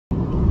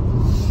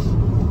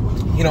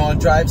You know, on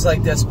drives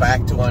like this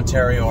back to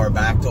Ontario or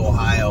back to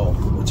Ohio,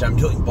 which I'm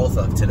doing both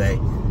of today,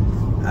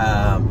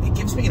 it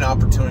gives me an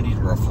opportunity to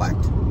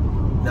reflect,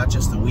 not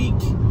just the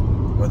week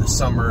or the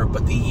summer,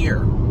 but the year.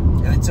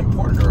 And it's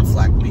important to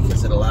reflect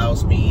because it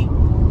allows me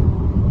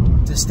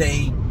to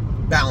stay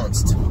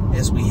balanced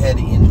as we head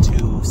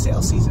into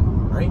sale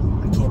season, right?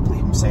 I can't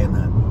believe I'm saying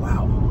that.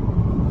 Wow.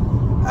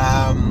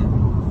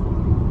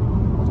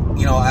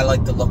 You know, I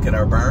like to look at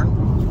our barn,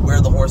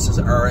 where the horses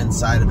are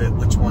inside of it,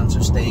 which ones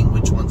are staying,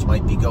 which ones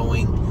might be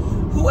going,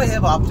 who I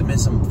have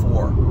optimism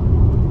for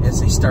as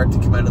they start to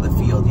come out of the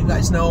field. You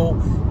guys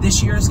know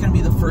this year is going to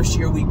be the first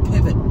year we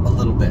pivot a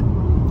little bit.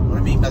 What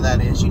I mean by that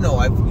is, you know,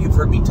 you've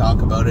heard me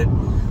talk about it.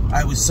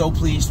 I was so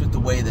pleased with the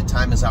way that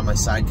Time Is On My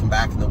Side come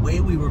back and the way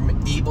we were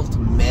able to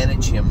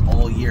manage him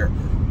all year.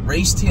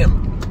 Raced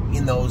him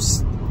in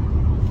those,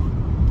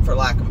 for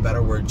lack of a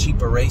better word,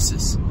 cheaper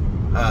races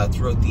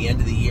throughout the end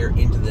of the year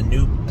into the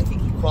new, I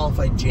think he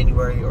qualified in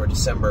January or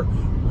December,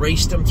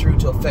 raced him through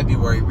till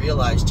February,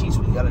 realized, geez,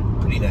 we got a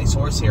pretty nice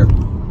horse here,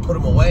 put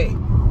him away,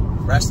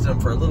 rested him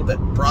for a little bit,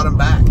 brought him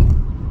back,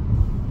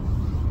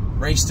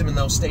 raced him in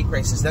those stake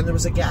races. Then there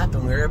was a gap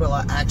and we were able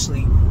to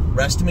actually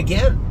rest him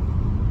again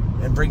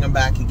and bring him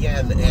back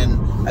again,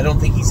 and I don't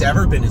think he's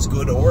ever been as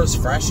good or as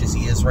fresh as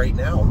he is right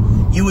now.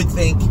 You would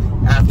think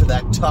after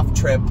that tough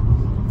trip,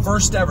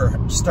 first ever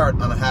start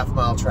on a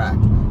half-mile track,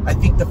 I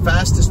think the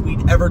fastest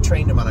we'd ever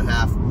trained him on a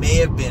half may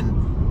have been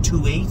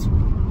 2:08,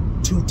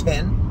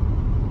 2:10.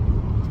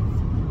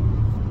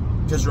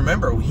 Because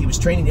remember, he was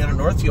training down in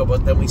Northfield,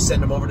 but then we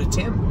sent him over to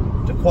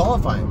Tim to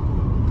qualify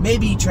him.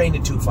 Maybe he trained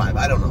at 2:05,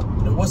 I don't know,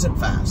 but it wasn't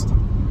fast.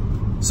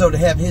 So to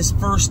have his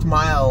first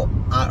mile,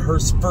 her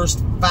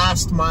first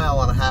fast mile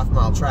on a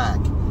half-mile track,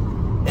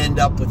 end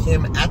up with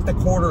him at the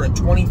quarter in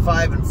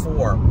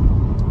 25-4,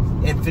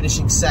 and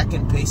finishing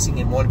second, pacing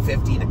in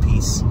 1:15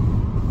 apiece,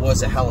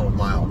 was a hell of a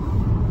mile.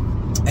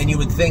 And you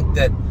would think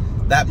that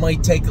that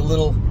might take a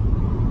little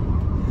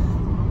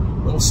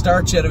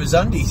starch out of his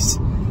undies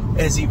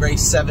as he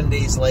raced 7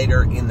 days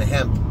later in the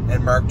hemp,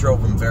 and Mark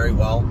drove him very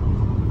well.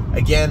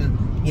 Again,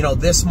 you know,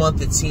 this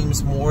month it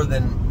seems more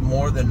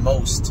than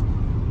most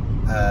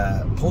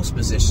post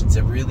positions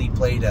have really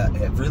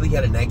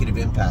had a negative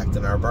impact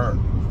on our barn.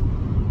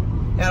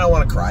 And I don't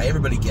want to cry.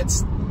 Everybody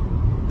gets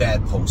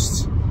bad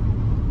posts.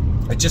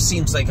 It just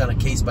seems like on a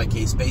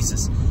case-by-case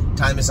basis.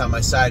 Time Is On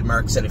My Side,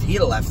 Mark said if he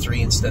had left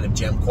 3 instead of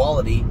Gem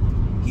Quality,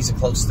 he's a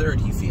close third,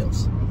 he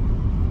feels.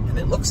 And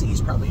it looks like he's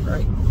probably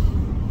right.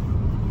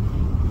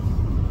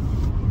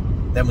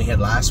 Then we had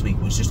last week,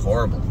 was just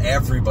horrible.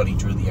 Everybody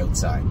drew the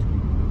outside.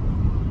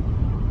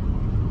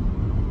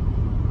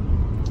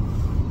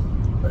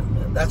 But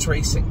that's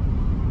racing.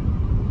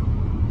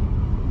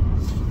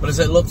 But as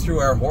I look through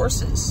our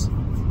horses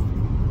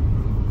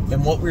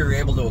and what we were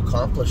able to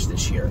accomplish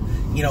this year,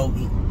 you know,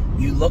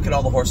 you look at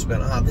all the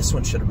horsemen, this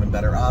one should have been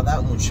better,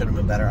 that one should have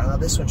been better,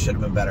 this one should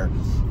have been better.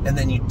 And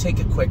then you take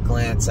a quick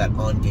glance at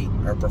On Gate,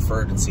 our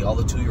preferred, and see all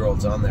the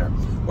 2-year-olds on there.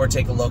 Or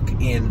take a look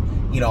in,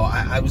 you know,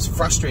 I was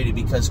frustrated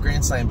because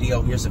Grand Slam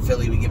Dio, here's a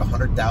filly we give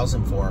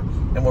 $100,000 for,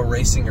 and we're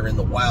racing her in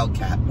the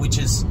Wildcat, which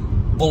is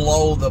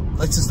below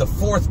this is the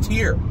 4th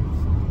tier.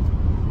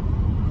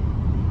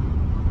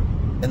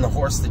 And the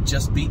horse that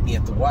just beat me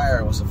at the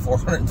wire was a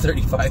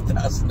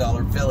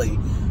 $435,000 filly.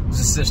 It was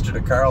a sister to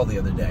Carl the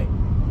other day.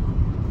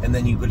 And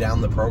then you go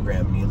down the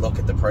program and you look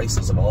at the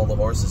prices of all the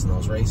horses in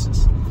those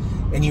races.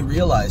 And you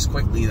realize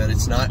quickly that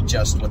it's not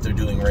just what they're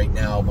doing right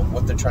now, but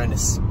what they're trying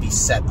to be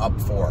set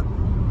up for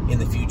in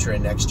the future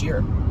and next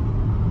year.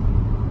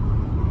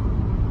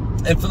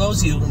 And for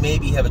those of you who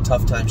maybe have a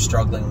tough time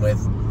struggling with,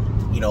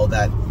 you know,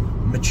 that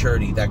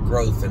maturity, that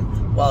growth,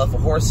 and well, if a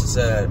horse is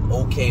an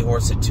okay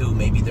horse at 2,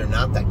 maybe they're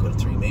not that good at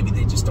 3. Maybe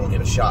they just don't hit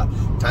a shot.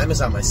 Time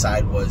Is On My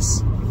Side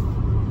was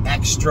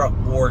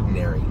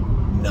extraordinary.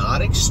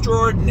 Not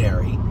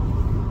extraordinary,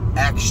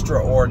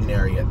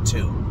 extraordinary at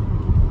 2.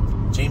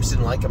 James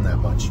didn't like him that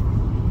much.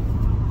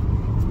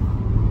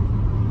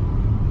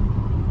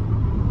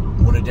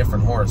 What a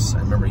different horse. I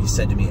remember he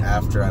said to me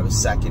after I was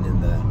second in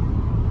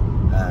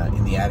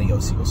the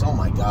Adios, he goes, oh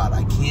my God,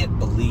 I can't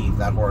believe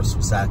that horse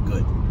was that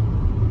good.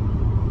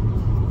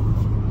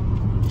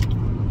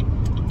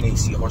 And you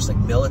see a horse like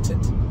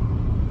Militant.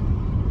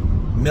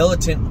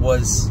 Militant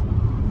was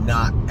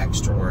not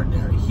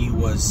extraordinary. He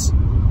was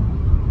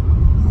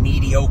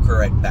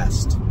mediocre at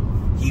best.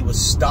 He was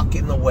stuck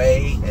in the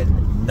way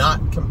and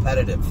not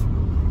competitive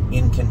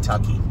in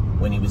Kentucky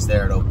when he was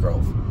there at Oak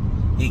Grove.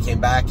 He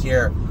came back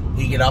here,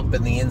 he get up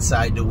in the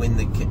inside to win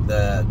the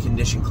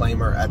condition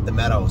claimer at the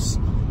Meadows.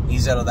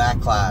 He's out of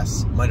that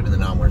class. Might have been the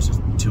non-winners,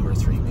 2 or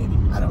 3 maybe,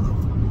 I don't know.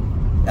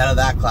 Out of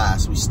that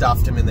class, we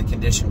stuffed him in the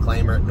condition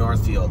claimer at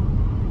Northfield.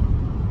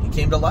 He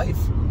came to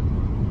life.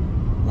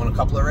 Won a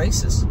couple of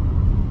races.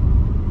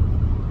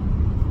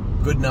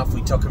 Good enough,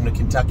 we took him to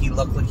Kentucky.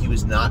 Looked like he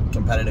was not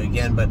competitive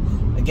again, but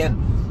again,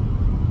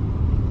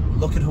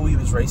 look at who he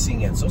was racing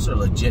against. Those are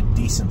legit,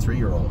 decent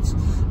 3-year-olds.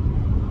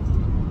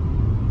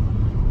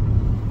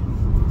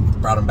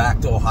 Brought him back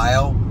to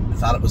Ohio. I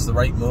thought it was the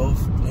right move.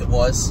 It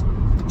was.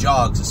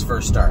 Jogs, his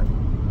first start.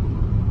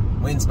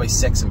 Wins by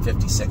 6 and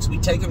 56. We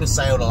take him to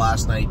Scioto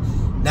last night.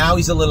 Now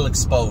he's a little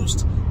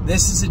exposed.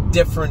 This is a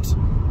different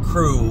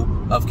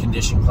crew of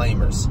condition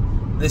claimers.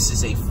 This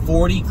is a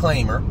 40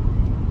 claimer.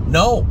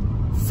 No,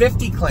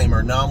 50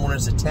 claimer,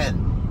 non-winners at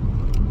 10.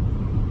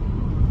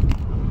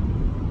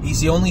 He's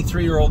the only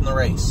 3-year-old in the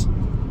race.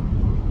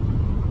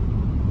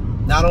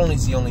 Not only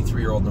is he the only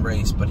 3-year-old in the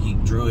race, but he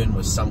drew in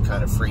with some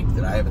kind of freak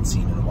that I haven't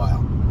seen in a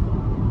while.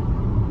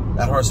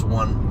 That horse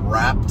won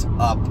wrapped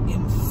up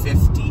in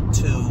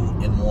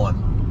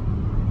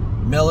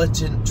 52-1.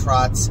 Militant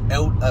trots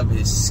out of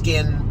his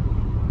skin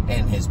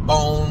and his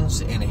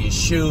bones and his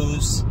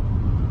shoes.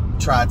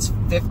 Trots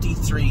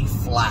 53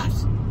 flat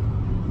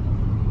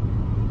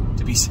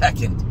to be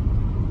second.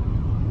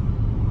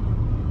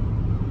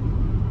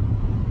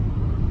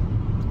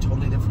 A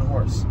totally different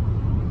horse.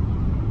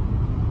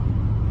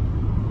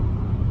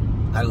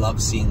 I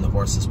love seeing the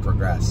horses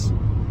progress.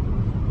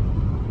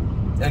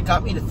 And it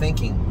got me to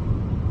thinking,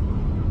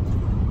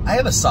 I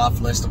have a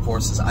soft list of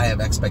horses I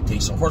have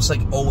expectations. A horse like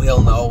Oh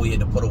Hill No, we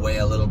had to put away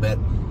a little bit.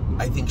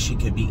 I think she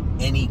could be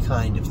any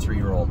kind of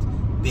 3-year-old.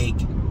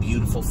 Big,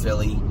 beautiful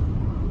filly,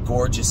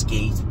 gorgeous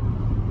gait,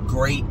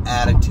 great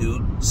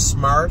attitude,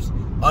 smart,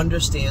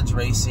 understands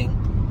racing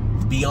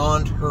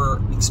beyond her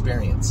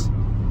experience.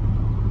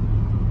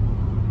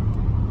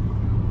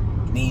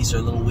 Knees are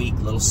a little weak,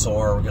 a little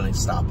sore. We're going to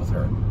stop with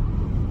her.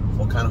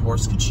 What kind of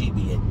horse could she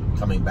be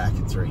coming back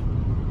at 3?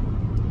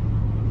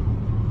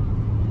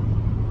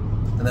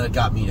 And then it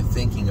got me to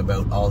thinking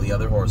about all the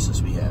other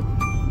horses we had,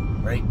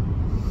 right?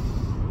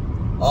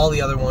 All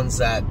the other ones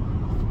that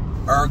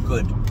are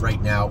good right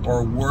now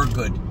or were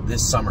good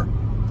this summer.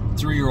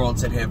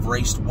 3-year-olds that have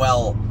raced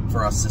well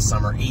for us this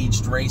summer,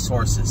 aged race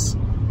horses.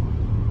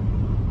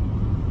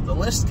 The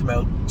list came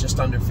out just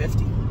under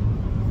 50,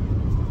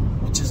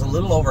 which is a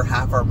little over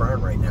half our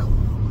barn right now.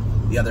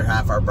 The other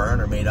half our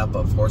barn are made up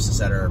of horses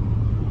that are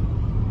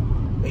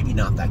maybe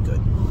not that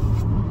good.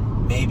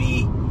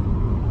 Maybe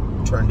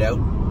turned out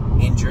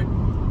injured,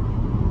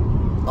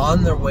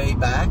 on their way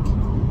back,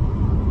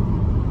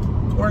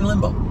 or in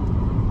limbo.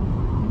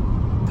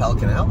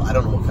 Pelican Al, I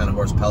don't know what kind of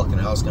horse Pelican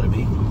Al is going to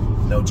be.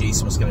 No,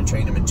 Jason was going to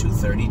train him in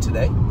 2:30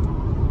 today.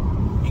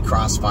 He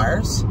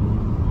crossfires,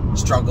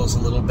 struggles a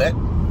little bit.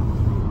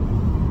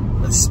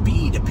 The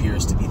speed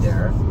appears to be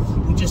there.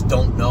 We just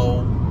don't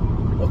know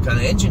what kind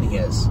of engine he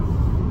has.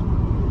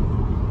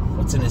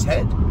 What's in his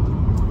head?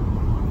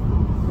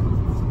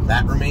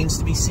 That remains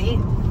to be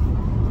seen.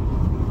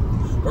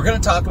 We're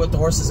going to talk about the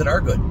horses that are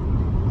good.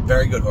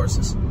 Very good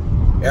horses.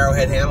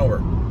 Arrowhead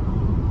Hanover.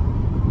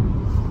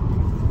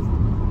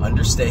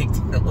 Understaked,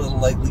 a little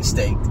lightly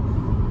staked.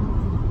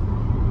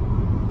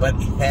 But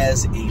it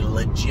has a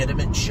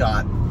legitimate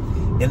shot.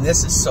 And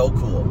this is so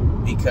cool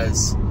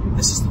because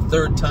this is the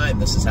 3rd time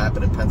this has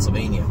happened in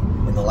Pennsylvania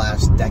in the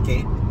last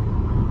decade.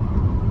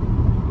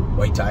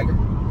 White Tiger.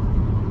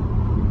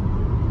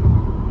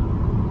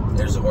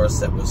 There's a horse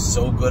that was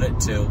so good at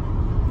 2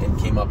 and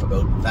came up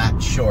about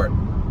that short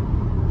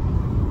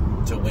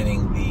to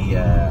winning the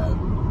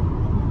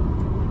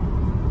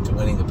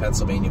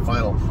Pennsylvania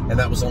final, and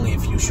that was only a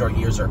few short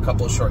years or a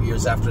couple of short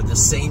years after the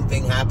same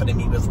thing happened to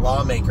me with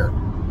Lawmaker.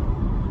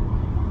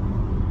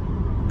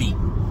 Beat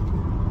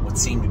what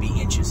seemed to be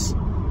inches,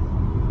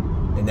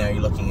 and now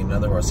you're looking at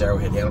another horse,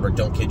 Arrowhead Hanover.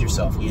 Don't kid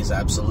yourself, he is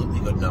absolutely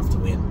good enough to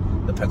win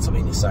the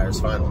Pennsylvania Sires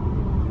final.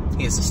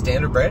 He is the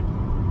Standardbred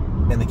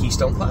and the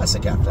Keystone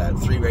Classic after that.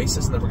 3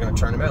 races, and then we're going to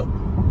turn him out.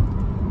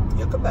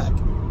 He'll come back.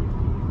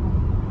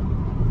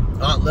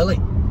 Aunt Lily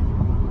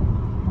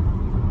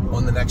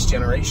won the Next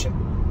Generation.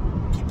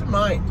 Keep in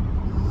mind,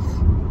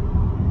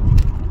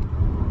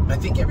 I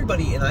think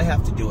everybody, and I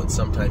have to do it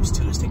sometimes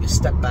too, is take a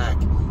step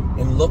back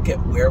and look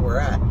at where we're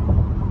at.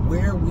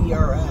 Where we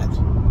are at.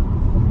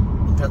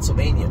 In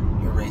Pennsylvania,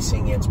 you're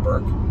racing against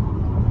Burke,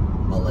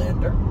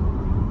 Melander,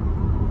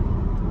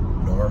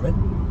 Norman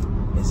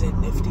is in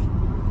Nifty,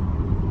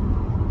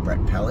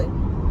 Brett Pelling,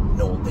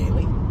 Noel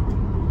Daly.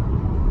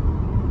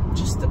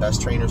 Just the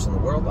best trainers in the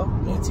world, though.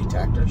 Nancy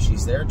Tactor,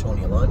 she's there.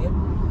 Tony Alagna.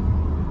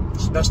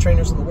 She's the best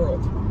trainers in the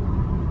world.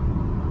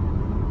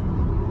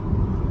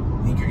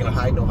 You think you're going to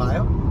hide in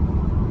Ohio?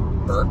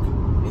 Burke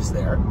is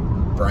there.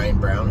 Brian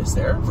Brown is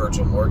there.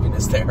 Virgil Morgan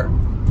is there.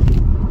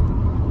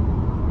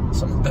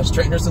 Some of the best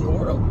trainers in the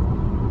world.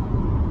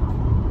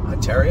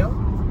 Ontario,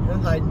 you're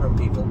not hiding from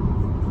people.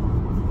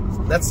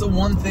 That's the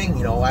one thing,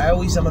 you know, I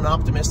always am an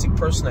optimistic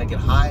person. I get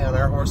high on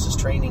our horses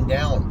training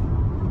down.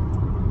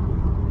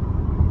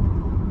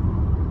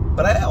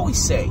 But I always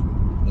say,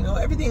 you know,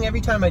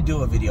 every time I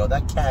do a video,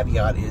 that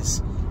caveat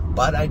is,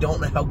 but I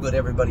don't know how good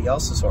everybody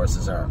else's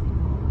horses are.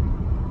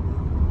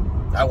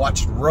 I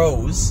watched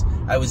Rose.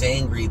 I was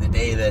angry the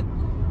day that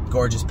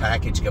Gorgeous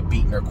Package got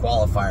beaten her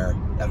qualifier.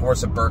 That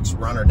horse of Burke's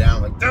run her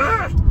down like,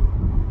 ah!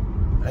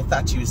 I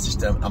thought she was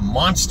just a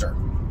monster.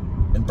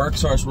 And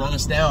Burke's horse run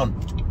us down.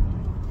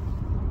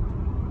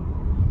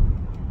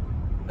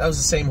 That was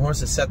the same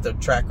horse that set the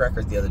track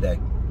record the other day.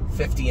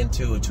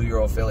 50-2, a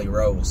 2-year-old filly,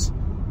 Rose.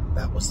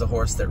 That was the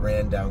horse that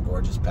ran down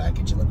Gorgeous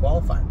Package in the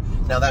qualifier.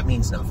 Now, that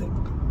means nothing.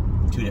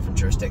 2 different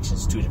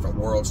jurisdictions, 2 different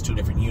worlds, 2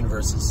 different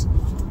universes.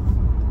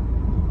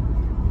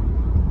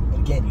 But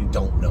again, you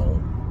don't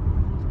know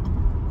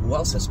who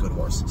else has good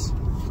horses.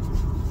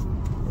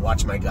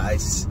 Watch my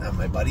guys,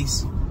 my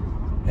buddies,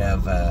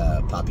 have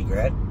Poppy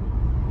Grad.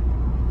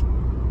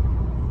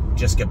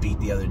 Just got beat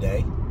the other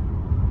day.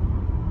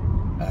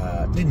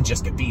 Didn't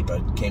just get beat,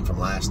 but came from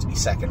last to be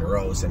second in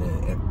rows, and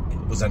it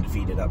was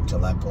undefeated up until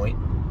that point.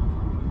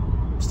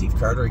 Steve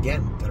Carter,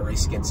 again, got a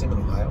race against him in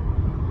Ohio.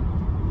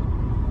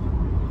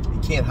 You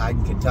can't hide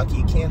in Kentucky.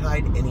 You can't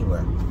hide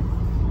anywhere.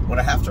 What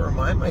I have to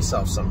remind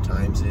myself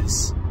sometimes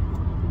is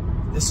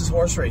this is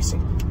horse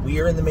racing.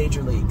 We are in the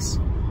major leagues.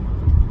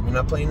 We're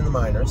not playing in the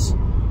minors.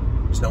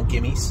 There's no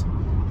gimmies.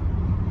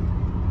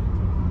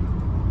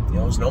 You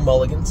know, there's no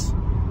mulligans.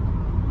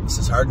 This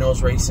is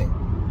hard-nosed racing.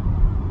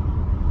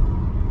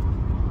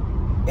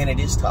 And it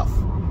is tough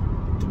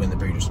to win the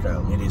Breeders'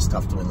 Crown. It is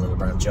tough to win the Little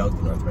Brown Jug,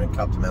 the North American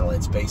Cup, the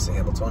Meadowlands Space, the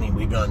Hamiltonian.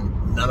 We've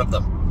done none of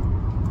them.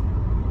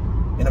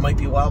 And it might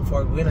be a while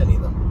before we win any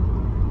of them.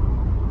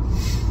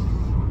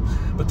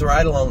 But the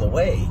ride along the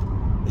way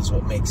is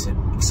what makes it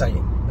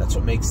exciting. That's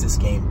what makes this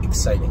game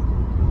exciting.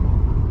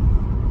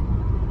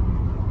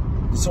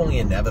 It's only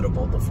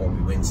inevitable before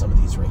we win some of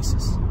these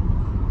races.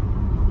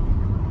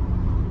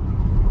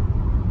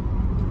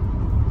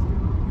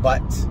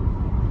 But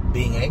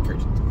being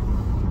anchored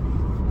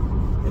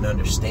and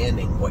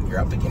understanding what you're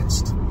up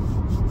against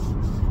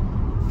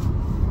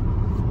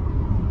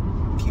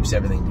keeps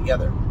everything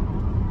together.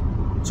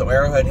 So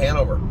Arrowhead,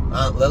 Hanover,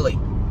 Aunt Lily.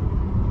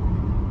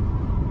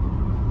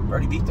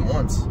 Already beat them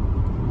once.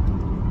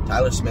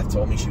 Tyler Smith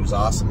told me she was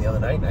awesome the other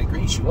night, and I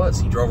agree, she was.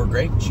 He drove her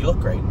great, she looked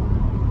great.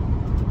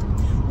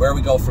 Where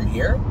we go from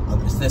here,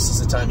 this is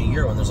the time of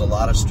year when there's a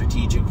lot of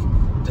strategic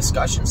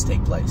discussions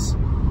take place.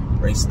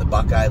 Racing the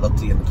Buckeye, look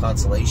to in the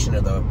consolation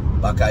of the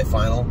Buckeye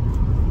final.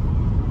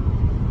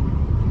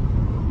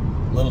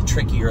 A little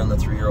trickier on the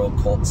 3-year-old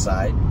colt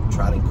side,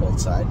 trotting colt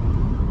side.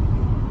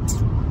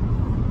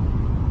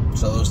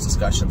 So those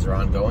discussions are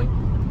ongoing.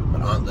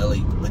 But Aunt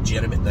Lily,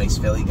 legitimate, nice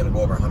filly, gonna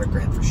go over 100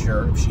 grand for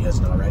sure if she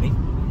hasn't already.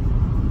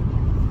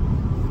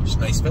 Just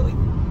a nice filly.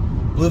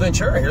 Blue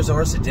Ventura, here's a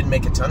horse that didn't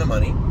make a ton of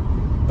money,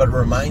 but it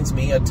reminds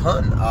me a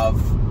ton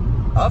of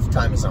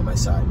Time Is On My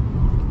Side.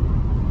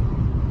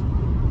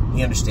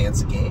 He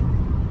understands the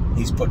game.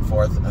 He's put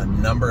forth a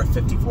number of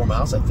 54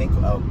 miles, I think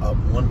a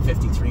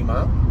 153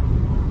 mile.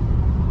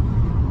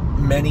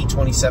 Many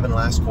 27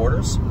 last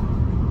quarters.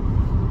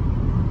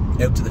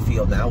 Out to the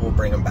field now. We'll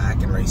bring him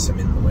back and race him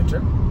in the winter.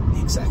 The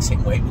exact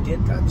same way we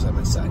did Time Is On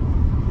My Side.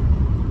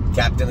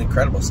 Captain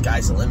Incredible.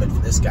 Sky's the limit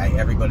for this guy.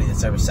 Everybody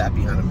that's ever sat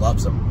behind him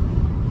loves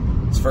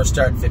him. His first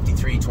start,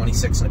 53,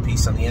 26 and a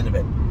piece on the end of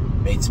it.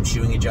 Made some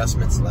shoeing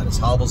adjustments, let his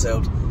hobbles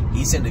out.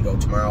 He's in to go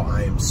tomorrow.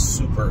 I am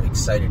super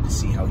excited to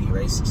see how he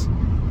races.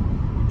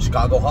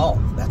 Chicago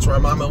Hall. That's where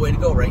I'm on my way to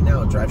go right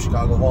now. Drive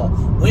Chicago Hall.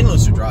 Win,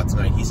 lose, or draw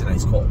tonight. He's a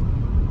nice colt.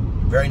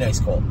 Very nice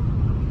colt.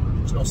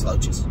 There's no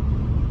slouches.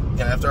 You're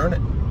gonna have to earn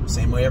it.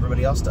 Same way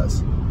everybody else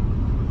does.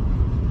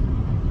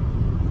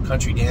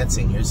 Country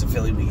Dancing. Here's a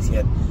filly we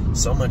had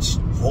so much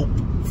hope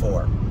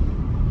for.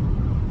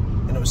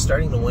 And it was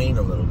starting to wane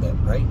a little bit,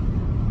 right?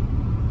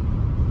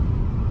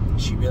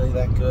 Is she really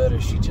that good, or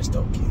is she just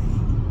okay?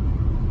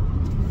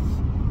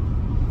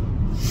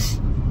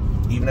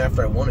 Even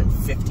after I won in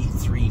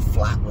 53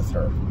 flat with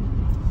her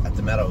at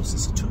the Meadows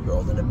as a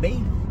 2-year-old and a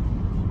maiden,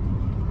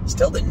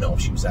 still didn't know if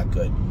she was that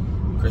good.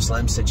 Chris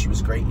Lem said she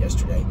was great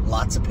yesterday.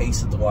 Lots of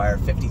pace at the wire,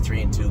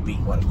 53 and 2, beat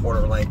what, a quarter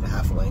of a length, a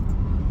half a length.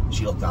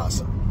 She looked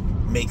awesome.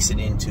 Makes it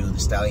into the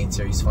Stallion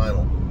Series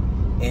final.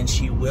 And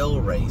she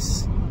will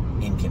race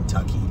in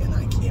Kentucky, and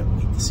I can't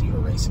wait to see her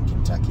race in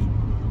Kentucky.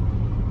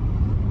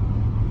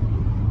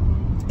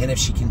 And if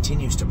she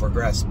continues to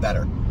progress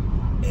better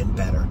and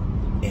better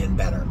and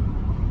better,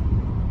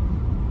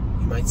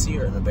 you might see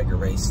her in a bigger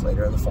race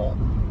later in the fall.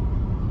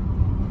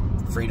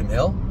 Freedom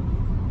Hill,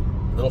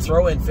 little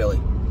throw-in filly.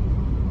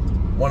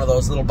 One of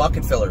those little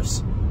bucket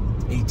fillers.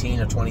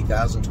 18 or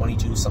 20,000,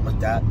 22, something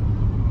like that.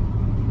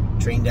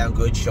 Trained down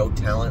good, showed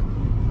talent.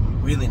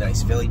 Really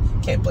nice filly.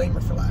 Can't blame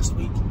her for last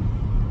week.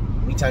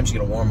 How many times you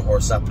gonna warm a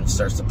horse up and it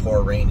starts to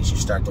pour rain as you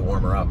start to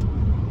warm her up?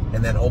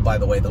 And then, oh, by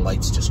the way, the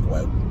lights just go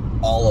out.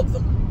 All of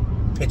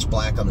them. Pitch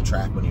black on the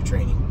track when you're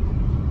training.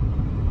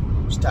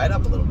 She's tied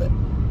up a little bit.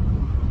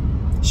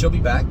 She'll be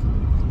back.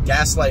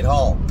 Gaslight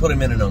Hall put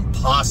him in an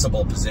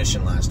impossible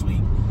position last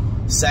week.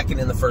 Second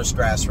in the first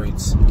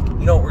grassroots.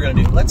 You know what we're going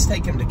to do? Let's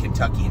take him to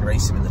Kentucky and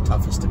race him in the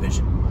toughest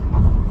division.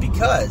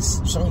 Because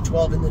there's only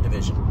 12 in the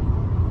division.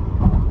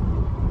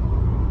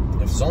 If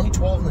there's only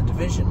 12 in the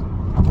division,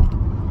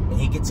 and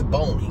he gets a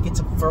bone, he gets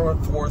a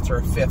 4th or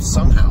a 5th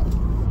somehow,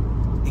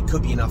 it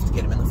could be enough to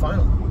get him in the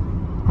final.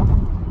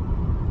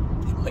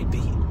 It might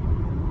be.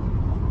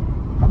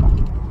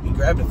 He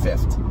grabbed a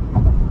 5th.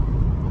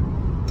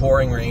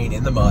 Pouring rain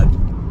in the mud.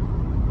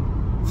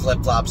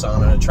 Flip-flops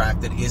on a track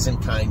that isn't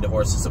kind to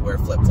horses that wear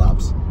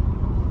flip-flops.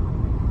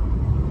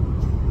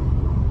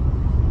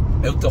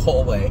 Out the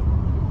whole way.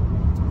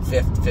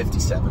 5th,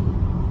 57.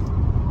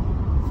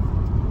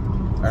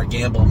 our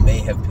gamble may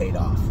have paid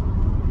off.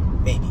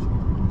 Maybe.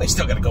 They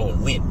still got to go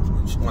and win.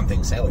 It's one thing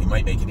to say, oh, he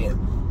might make it in.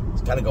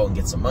 He's got to go and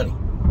get some money.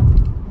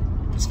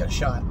 He's got a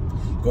shot.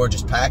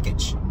 Gorgeous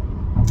Package.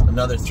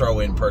 Another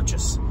throw-in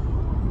purchase.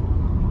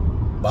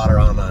 Bought her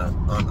on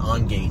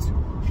On-Gate.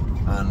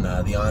 On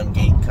the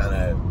On-Gate kind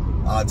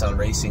of odds-on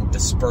racing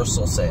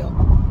dispersal sale.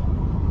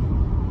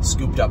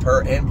 Scooped up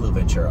her and Blue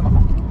Ventura.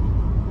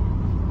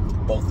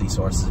 Both these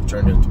horses have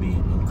turned out to be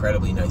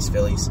incredibly nice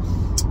fillies.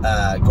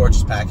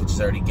 Gorgeous Package is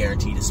already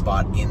guaranteed a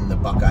spot in the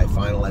Buckeye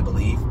final, I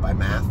believe, by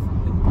math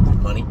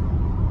and money.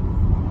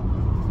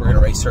 We're going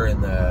to race her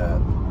in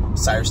the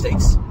Sire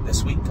Stakes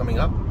this week coming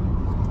up.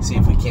 See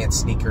if we can't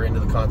sneak her into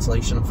the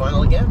Consolation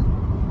final again.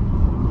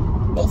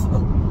 Both of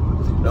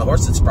them. Now, a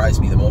horse that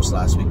surprised me the most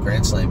last week,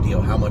 Grand Slam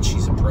Dio, how much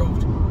she's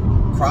improved.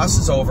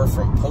 Crosses over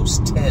from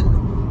post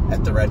 10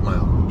 at the Red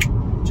Mile.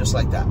 Just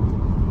like that.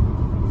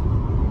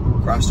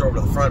 Crossed over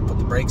to the front, put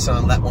the brakes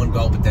on, let one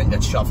go, but then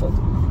got shuffled.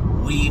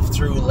 Weave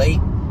through late,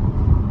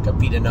 got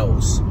beat a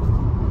nose.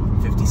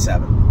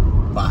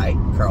 57 by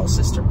Carl's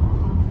sister.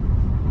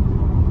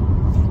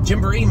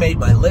 Gymboree made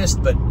my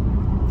list, but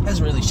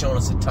hasn't really shown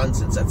us a ton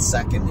since that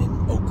second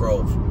in Oak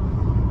Grove.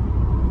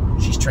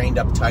 She's trained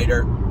up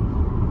tighter.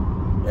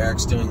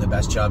 Eric's doing the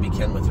best job he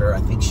can with her.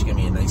 I think she's going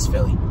to be a nice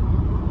filly.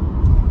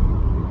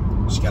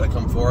 She's got to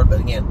come forward, but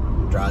again,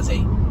 draws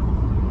 8.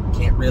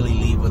 Can't really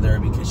leave with her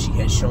because she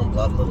has shown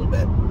blood a little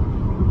bit.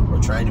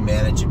 We're trying to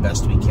manage it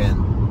best we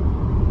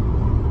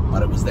can,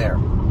 but it was there.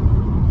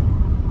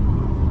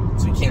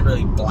 So you can't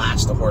really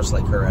blast a horse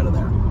like her out of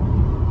there.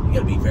 You got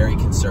to be very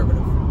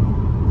conservative.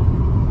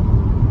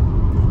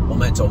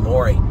 Memento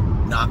Mori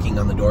knocking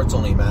on the door. It's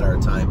only a matter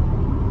of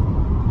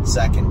time.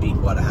 Second beat,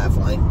 what, a half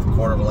length, a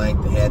quarter of a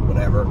length, the head,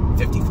 whatever.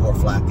 54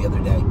 flat the other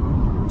day.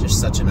 Just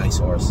such a nice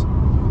horse.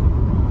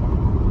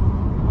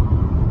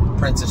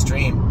 Princess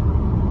Dream.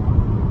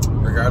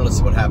 Regardless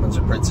of what happens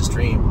with Princess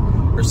Dream,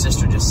 her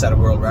sister just set a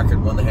world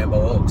record, won the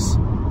Hambo Oaks.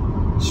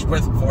 She's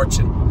worth a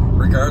fortune,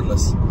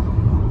 regardless.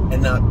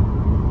 And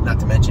not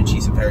to mention,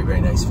 she's a very,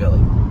 very nice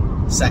filly.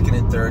 Second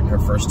and third in her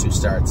first 2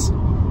 starts.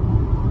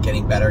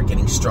 Getting better,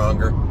 getting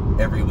stronger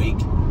every week.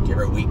 Give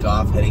her a week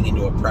off, heading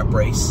into a prep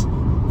race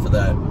for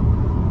the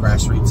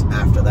grassroots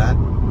after that.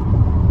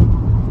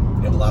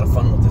 We have a lot of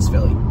fun with this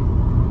filly.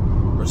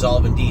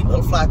 Resolve Indeed, a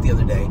little flat the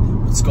other day,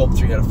 but scope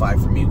 3 out of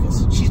 5 for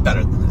Mucus. She's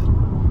better than that.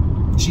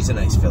 She's a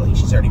nice filly.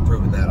 She's already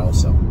proven that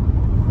also.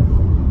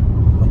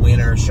 A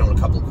winner, shown a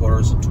couple of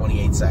quarters in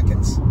 28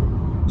 seconds.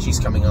 She's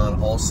coming on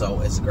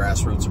also as the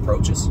grassroots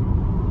approaches.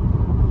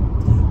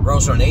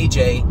 Rose Run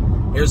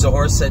AJ, here's a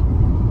horse that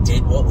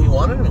did what we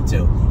wanted him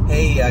to.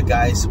 Hey,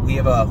 guys, we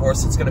have a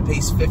horse that's going to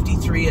pace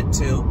 53 at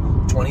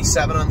 2,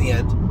 27 on the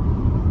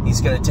end.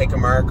 He's going to take a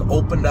mark,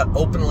 open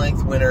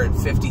length winner in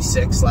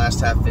 56,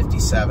 last half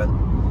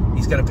 57.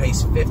 He's going to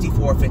pace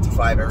 54,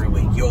 55 every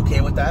week. You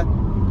okay with that?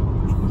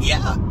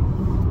 Yeah.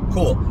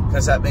 Cool,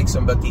 because that makes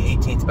him about the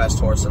 18th best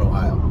horse in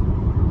Ohio.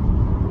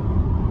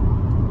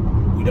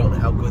 We don't know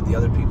how good the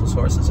other people's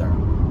horses are.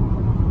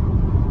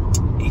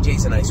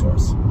 AJ's a nice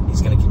horse.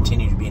 He's going to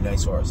continue to be a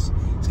nice horse.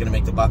 He's going to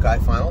make the Buckeye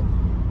final,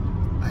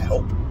 I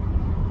hope.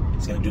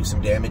 He's going to do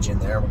some damage in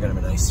there. We're going to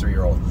have a nice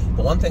 3-year-old.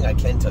 But one thing I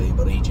can tell you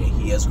about AJ,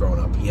 he has grown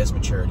up. He has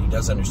matured. He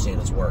does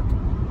understand his work.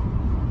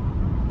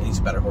 And he's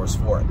a better horse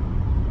for it.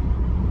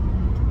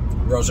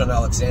 Rose Run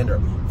Alexander,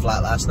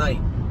 flat last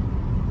night.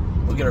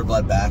 We'll get her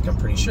blood back. I'm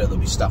pretty sure there'll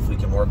be stuff we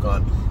can work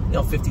on. You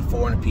know,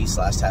 54 in a piece,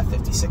 last half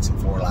 56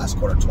 and 4, last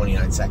quarter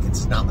 29 seconds.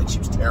 It's not like she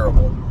was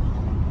terrible,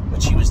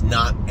 but she was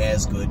not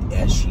as good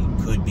as she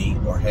could be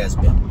or has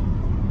been.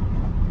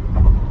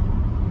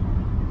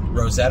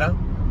 Rosetta,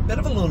 bit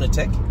of a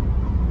lunatic,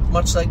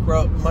 much like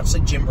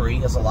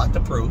Gymboree, has a lot to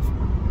prove.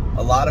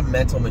 A lot of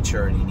mental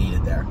maturity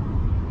needed there.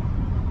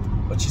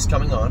 But she's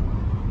coming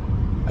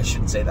on. I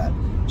shouldn't say that.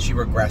 She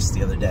regressed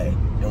the other day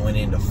and went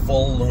into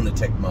full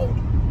lunatic mode.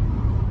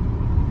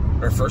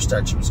 Her first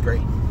start, she was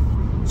great.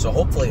 So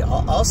hopefully,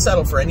 I'll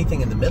settle for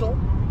anything in the middle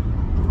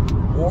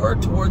or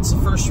towards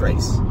the first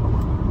race.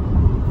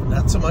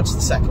 Not so much the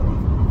second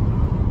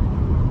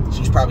one.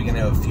 She's probably going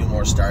to have a few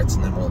more starts,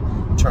 and then we'll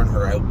turn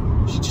her out.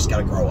 She's just got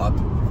to grow up,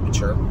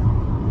 mature.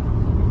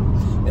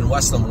 And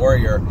Westland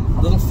Warrior,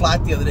 a little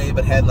flat the other day,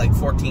 but had like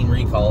 14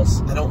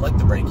 recalls. I don't like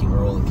the breaking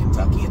rule in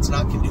Kentucky. It's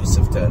not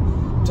conducive to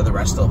the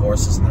rest of the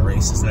horses in the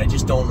races, and I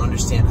just don't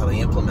understand how they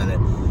implement it.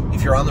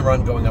 If you're on the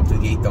run going up to the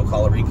gate, they'll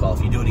call a recall.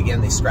 If you do it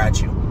again, they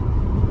scratch you.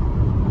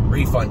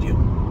 Refund you.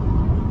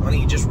 Why don't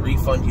you just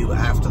refund you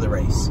after the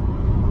race?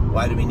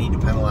 Why do we need to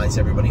penalize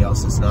everybody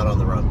else that's not on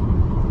the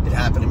run? It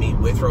happened to me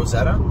with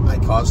Rosetta. I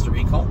caused a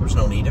recall. There's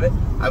no need of it.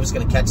 I was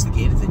going to catch the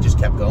gate if they just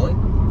kept going.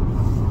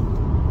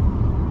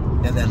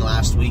 And then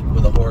last week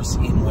with a horse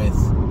in with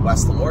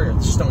Westland Warrior,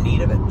 there's just no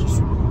need of it. Just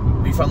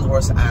refund the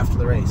horse after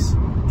the race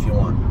if you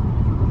want.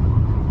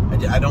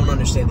 I don't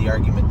understand the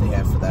argument they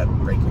have for that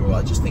breaking rule.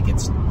 I just think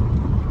it's...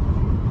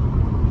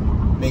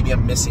 Maybe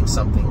I'm missing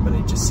something, but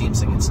it just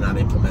seems like it's not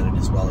implemented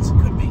as well as it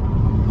could be.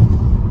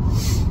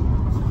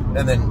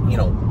 And then, you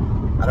know,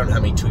 I don't know how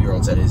many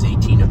 2-year-olds that is,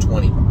 18 or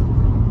 20.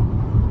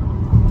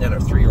 and our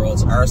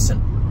 3-year-old's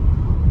Arson.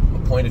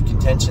 A point of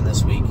contention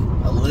this week.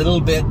 A little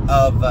bit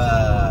of,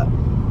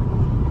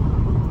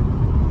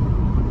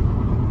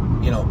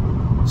 you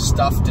know,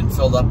 stuffed and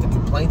filled up the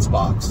complaints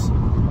box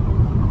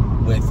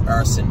with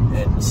Arson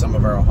and some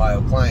of our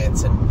Ohio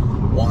clients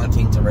and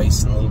wanting to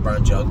race in the Little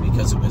Brown Jug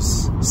because it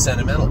was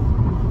sentimental.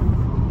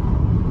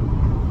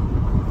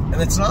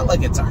 And it's not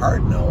like it's a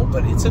hard no,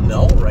 but it's a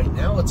no right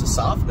now. It's a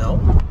soft no.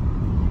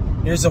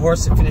 Here's a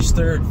horse that finished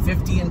third,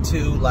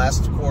 50-2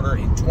 last quarter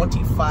in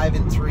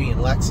 25-3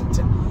 in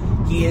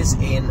Lexington. He is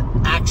an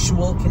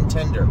actual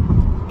contender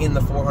in the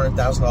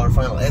 $400,000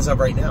 final as of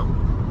right now.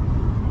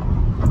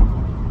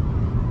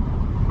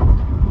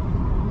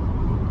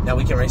 Now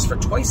we can race for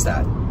twice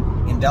that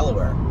in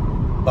Delaware,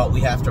 but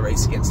we have to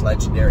race against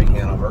Legendary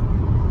Hanover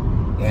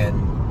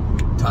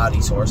and Todd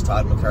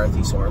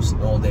McCarthy's horse,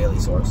 Noel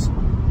Daly's horse,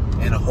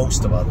 and a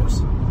host of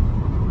others.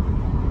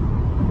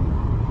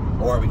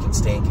 Or we can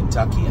stay in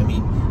Kentucky. I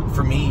mean,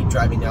 for me,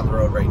 driving down the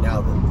road right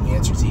now, the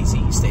answer is easy.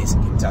 He stays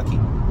in Kentucky.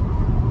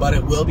 But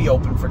it will be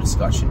open for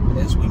discussion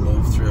as we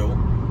move through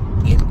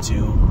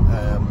into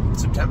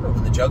September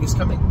when the Jug is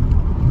coming.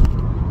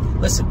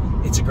 Listen,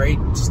 it's a great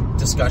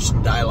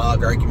discussion,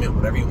 dialogue, argument,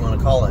 whatever you want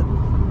to call it.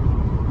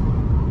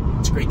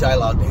 It's a great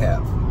dialogue to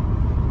have.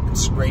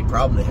 It's a great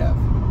problem to have.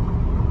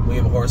 We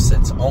have a horse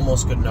that's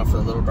almost good enough for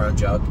the Little Brown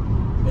Jug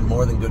and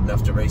more than good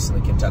enough to race in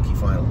the Kentucky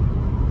final.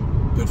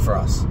 Good for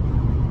us.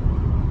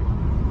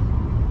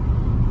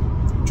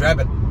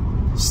 Drebin,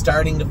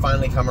 starting to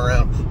finally come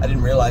around. I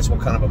didn't realize what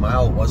kind of a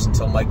mile it was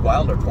until Mike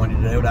Wilder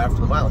pointed it out after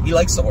the mile. He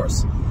likes the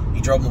horse.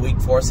 He drove him the week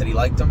before, said he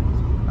liked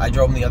him. I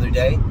drove him the other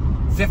day.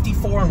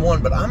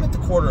 54-1, but I'm at the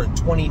quarter at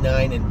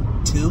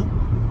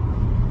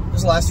 29-2.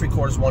 His last 3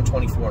 quarters,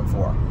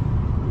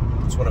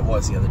 124-4. That's what it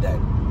was the other day.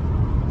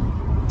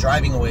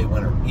 Driving away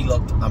winner. He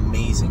looked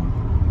amazing.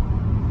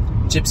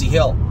 Gypsy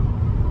Hill,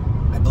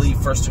 I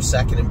believe first or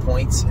second in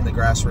points in the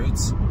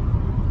grassroots.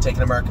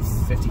 Taking a mark of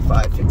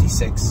 55,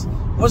 56.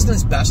 Wasn't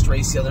his best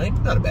race the other night,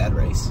 but not a bad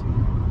race.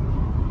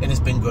 And has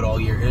been good all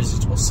year.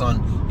 Irresistible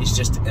Son is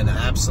just an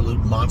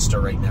absolute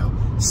monster right now.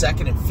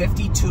 Second in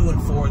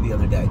 52-4 the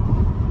other day.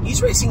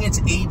 He's racing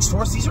against aged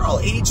horses. These are all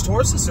aged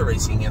horses they're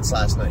racing against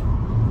last night.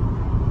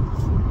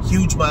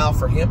 Huge mile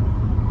for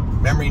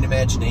him. Memory and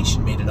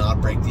Imagination made an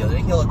odd break the other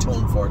day. He'll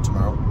atone for it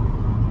tomorrow.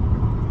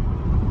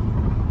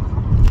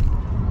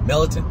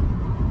 Militant.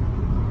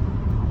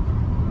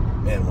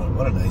 Man,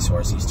 what a nice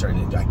horse he's turned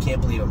into. I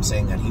can't believe I'm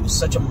saying that. He was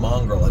such a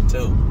mongrel at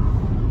 2.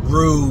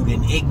 Rude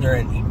and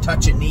ignorant. He'd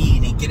touch a knee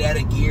and he'd get out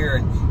of gear,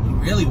 and he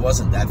really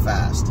wasn't that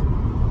fast.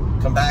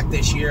 Come back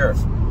this year,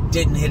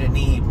 didn't hit a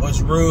knee,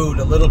 was rude,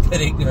 a little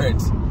bit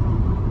ignorant.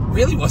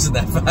 Really wasn't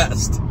that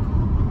fast.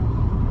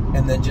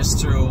 And then just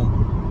through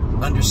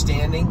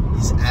understanding,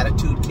 his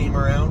attitude came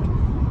around.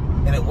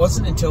 And it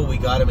wasn't until we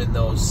got him in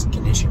those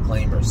condition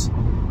claimers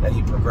that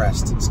he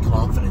progressed. His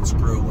confidence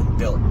grew and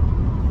built.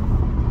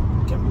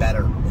 Getting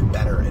better and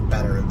better and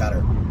better and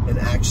better, and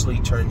actually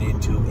turned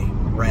into a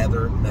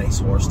rather nice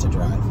horse to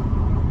drive.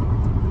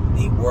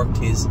 He worked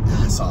his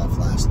ass off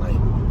last night.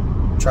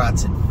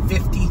 Trots in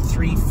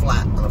 53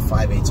 flat on a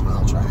 5/8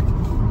 mile track.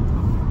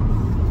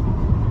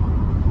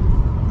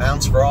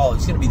 Mounts for All,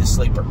 he's going to be the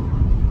sleeper.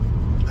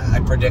 I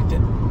predict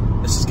it.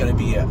 This is going to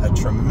be a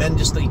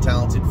tremendously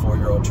talented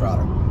 4-year-old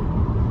trotter.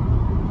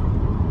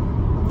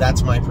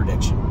 That's my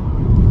prediction.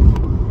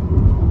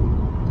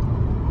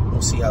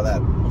 We'll see how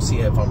that. We'll see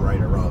if I'm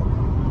right or wrong.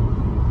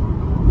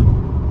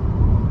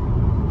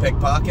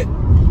 Pickpocket,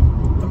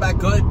 come back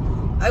good.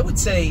 I would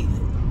say,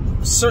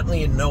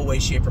 certainly in no way,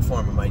 shape, or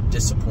form am I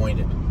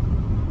disappointed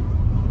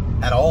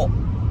at all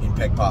in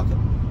Pickpocket.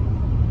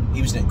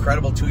 He was an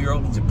incredible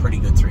 2-year-old. He's a pretty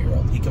good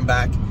 3-year-old. He come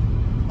back,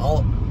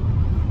 all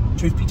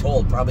truth be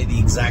told, probably the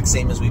exact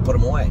same as we put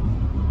him away.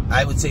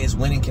 I would say his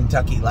win in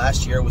Kentucky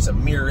last year was a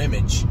mirror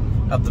image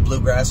of the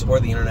Bluegrass or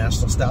the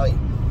International Stallion.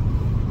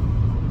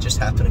 Just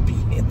happened to be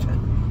in the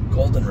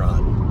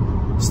Goldenrod.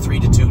 It's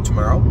 3-2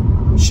 tomorrow.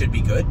 Should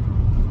be good.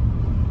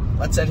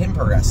 Let's let him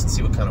progress and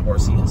see what kind of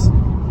horse he is.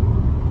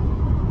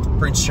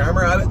 Prince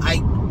Charmer,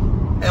 I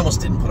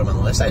almost didn't put him on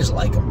the list. I just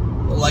like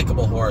him. A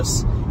likable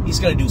horse. He's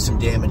going to do some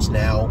damage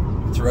now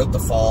throughout the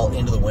fall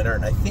into the winter,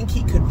 and I think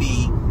he could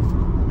be.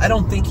 I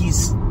don't think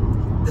he's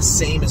the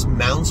same as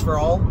Mounds for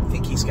All. I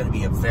think he's going to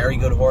be a very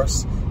good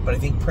horse, but I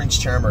think Prince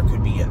Charmer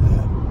could be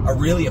a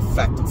really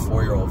effective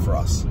 4-year-old for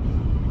us.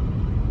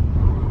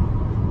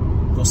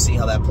 We'll see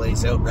how that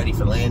plays out. Ready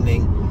for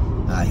landing.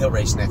 He'll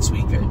race next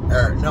week.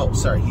 No,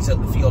 sorry, he's out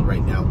in the field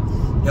right now.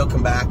 He'll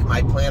come back.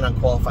 I plan on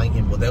qualifying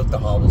him without the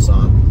hobbles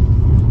on,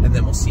 and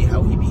then we'll see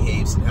how he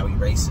behaves and how he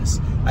races.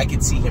 I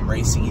could see him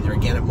racing either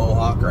again at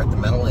Mohawk or at the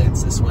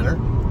Meadowlands this winter.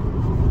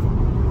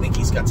 I think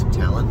he's got some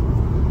talent.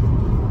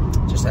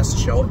 Just has to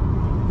show it.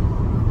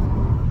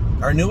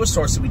 Our newest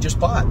horse that we just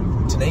bought,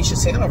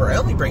 Tenacious Hanover, I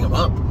only bring him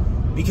up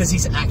because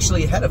he's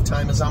actually ahead of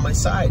Time Is On My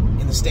Side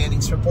in the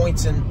standings for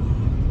points in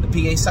the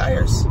PA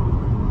Sires.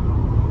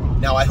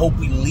 Now, I hope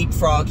we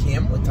leapfrog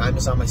him with Time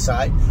Is On My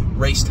Side,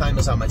 race Time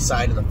Is On My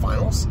Side in the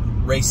finals,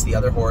 race the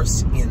other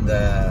horse in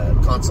the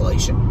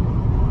consolation.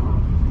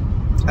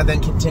 and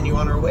then continue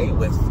on our way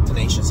with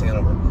Tenacious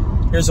Hanover.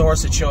 Here's a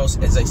horse that shows,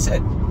 as I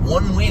said,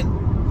 1 win,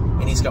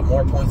 and he's got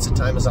more points than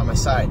Time Is On My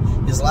Side.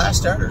 His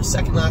last starter, his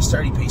second last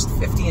start, he paced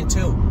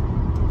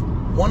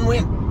 50-2. 1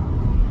 win.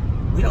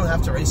 We don't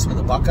have to race him in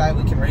the Buckeye.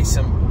 We can race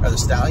him, or the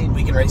Stallion.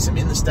 We can race him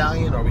in the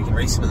Stallion, or we can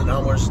race him in the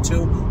non-winners of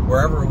 2,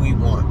 wherever we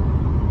want.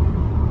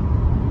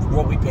 For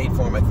what we paid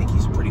for him, I think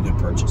he's a pretty good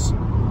purchase.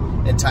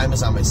 And Time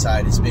Is On My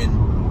Side has been,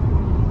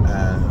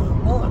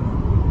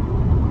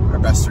 our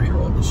best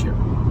 3-year-old this year.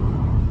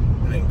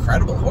 An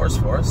incredible horse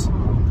for us.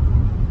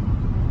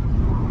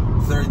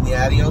 3rd in the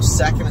Adios,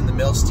 2nd in the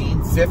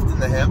Milstein, 5th in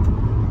the Hemp.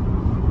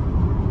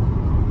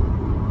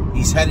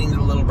 He's heading to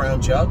the Little Brown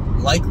Jug,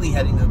 likely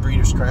heading to the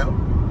Breeders'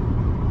 Crown.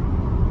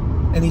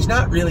 And he's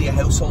not really a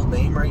household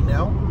name right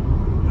now.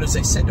 But as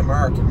I said to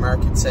Mark, and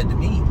Mark had said to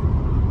me,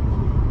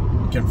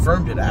 he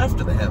confirmed it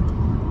after the Hemp,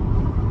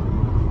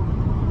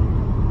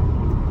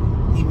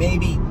 he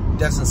maybe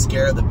doesn't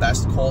scare the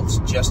best colts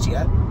just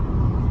yet.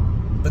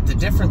 But the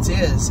difference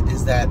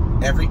is that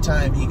every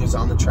time he goes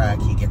on the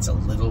track, he gets a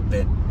little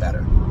bit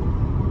better.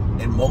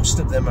 And most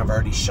of them have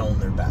already shown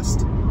their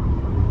best.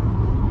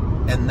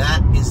 And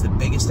that is the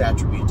biggest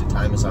attribute to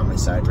Time Is On My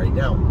Side right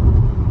now.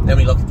 Then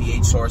we look at the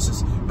aged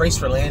horses. Brace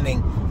for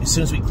Landing, as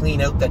soon as we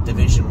clean out that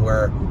division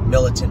where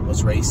Militant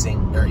was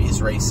racing, or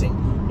is racing,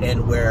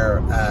 and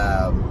where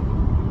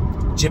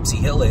Gypsy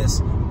Hill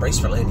is, Brace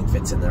for Landing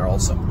fits in there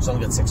also. He's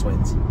only got 6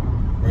 wins.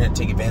 We're going to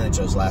take advantage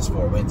of those last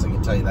 4 wins, I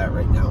can tell you that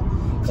right now.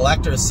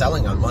 Collector is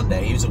selling on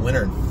Monday. He was a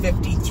winner in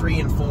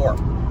 53-4.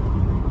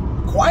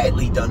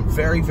 Quietly done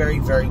very, very,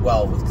 very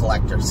well with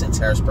Collector since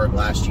Harrisburg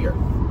last year.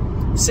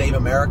 Save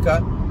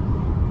America,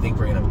 I think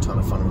we're going to have a ton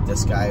of fun with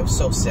this guy. It was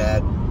so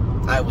sad.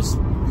 I was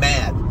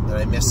mad that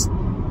I missed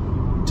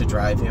to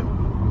drive him.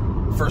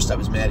 First I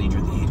was mad he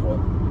drew the 8-hole.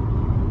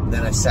 And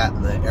then I sat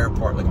in the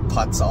airport like a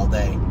putz all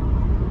day. I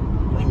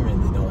don't even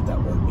really know what that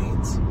word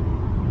means.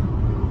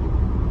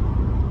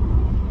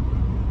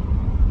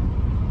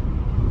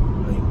 I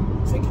don't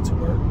even think it's a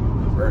word.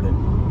 I've heard it.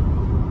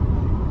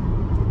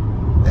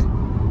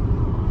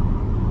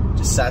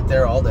 Just sat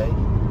there all day.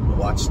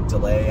 Watched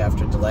delay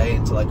after delay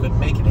until I couldn't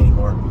make it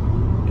anymore.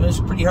 It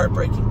was pretty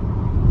heartbreaking.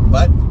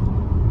 But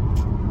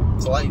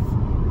it's life.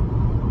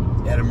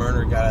 Adam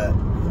Murner got,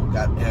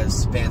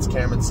 as Vance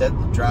Cameron said,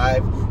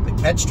 the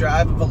catch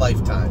drive of a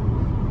lifetime.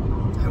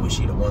 I wish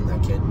he'd have won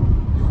that kid.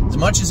 As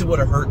much as it would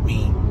have hurt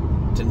me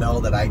to know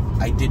that I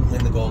didn't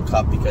win the Gold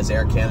Cup because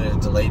Air Canada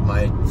delayed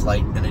my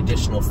flight an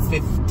additional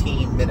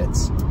 15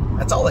 minutes.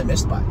 That's all I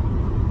missed by.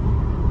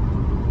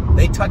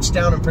 They touched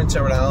down in Prince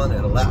Edward Island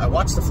at 11. I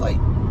watched the flight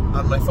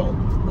on my phone,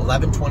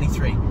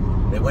 11:23.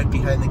 They went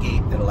behind the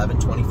gate at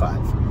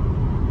 11:25.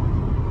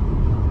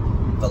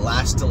 The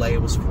last delay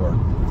was for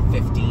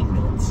 15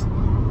 minutes.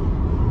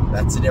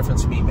 That's the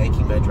difference between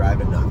making my drive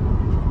and not.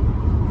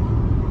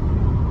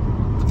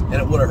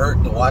 And it would have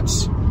hurt to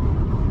watch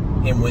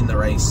him win the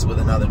race with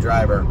another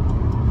driver,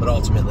 but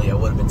ultimately I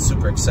would have been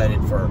super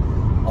excited for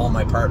all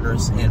my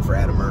partners and for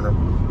Adam Murner.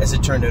 As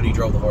it turned out, he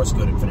drove the horse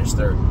good and finished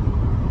 3rd.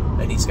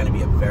 And he's going to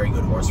be a very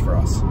good horse for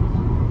us.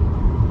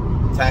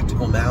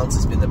 Tactical Mounts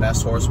has been the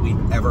best horse we've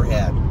ever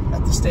had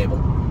at the stable.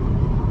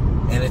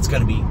 And it's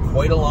going to be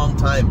quite a long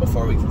time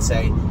before we can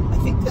say, I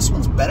think this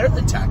one's better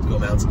than Tactical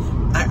Mounts.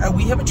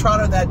 We have a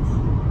trotter that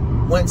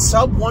went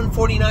sub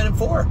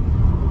 149-4.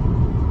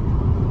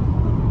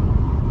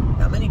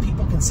 Not many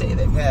people can say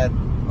they've had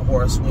a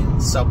horse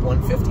win sub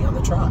 150 on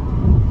the trot.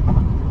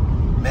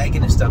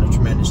 Megan has done a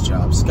tremendous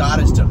job. Scott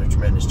has done a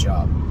tremendous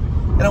job.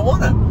 And I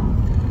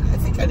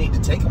think I need to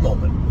take a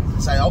moment,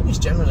 as I always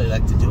generally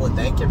like to do, and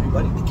thank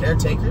everybody, the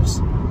caretakers,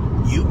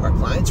 you, our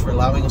clients, for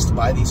allowing us to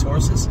buy these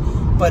horses,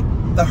 but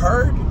the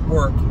hard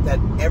work that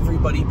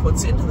everybody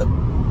puts into them.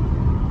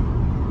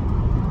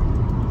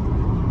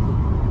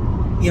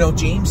 You know,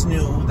 James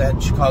knew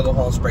that Chicago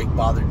Hall's break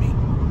bothered me.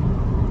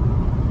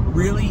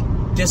 Really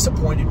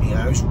disappointed me.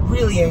 I was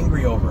really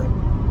angry over it.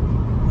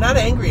 Not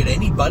angry at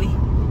anybody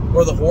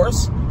or the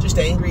horse, just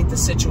angry at the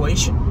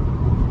situation.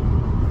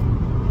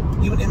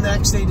 Even in the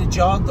next day to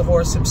jog the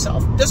horse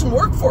himself. It doesn't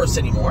work for us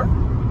anymore.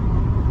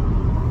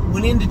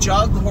 Went in to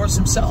jog the horse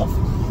himself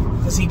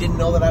because he didn't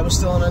know that I was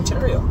still in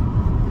Ontario,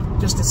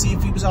 just to see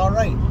if he was all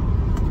right.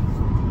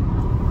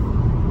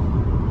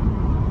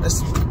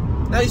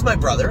 Now he's my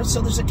brother,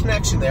 so there's a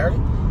connection there.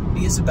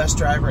 He is the best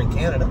driver in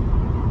Canada,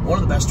 one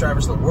of the best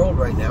drivers in the world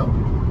right now.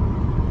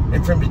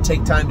 And for him to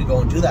take time to go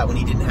and do that when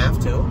he didn't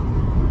have to,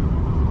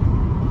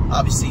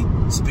 obviously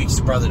speaks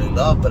to brotherly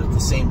love, but at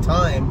the same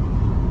time,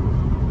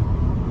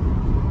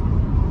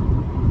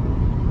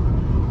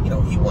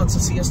 he wants to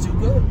see us do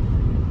good.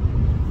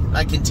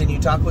 I continue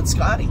to talk with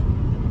Scotty.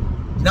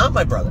 Not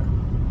my brother.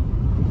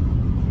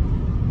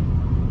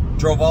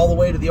 Drove all the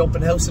way to the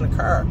open house in a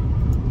car.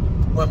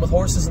 Went with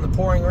horses in the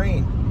pouring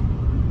rain.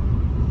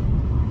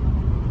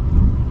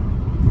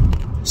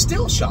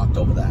 Still shocked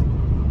over that.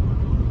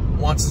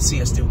 Wants to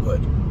see us do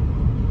good.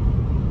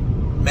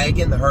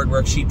 Megan, the hard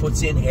work she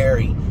puts in,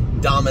 Harry,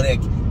 Dominic,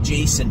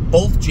 Jason,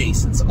 both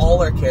Jasons,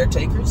 all our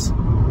caretakers.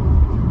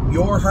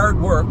 Your hard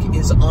work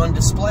is on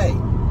display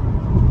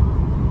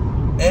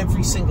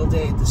every single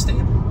day at the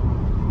stable.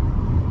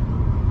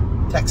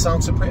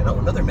 Texan Soprano,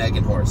 another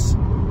Megan horse,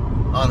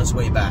 on his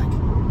way back.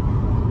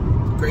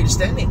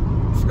 Greatest ending.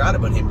 Forgot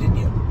about him, didn't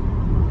you?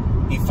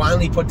 He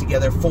finally put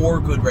together 4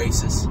 good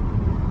races.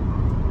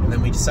 And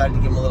then we decided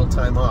to give him a little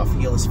time off.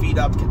 Heal his feet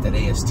up, get that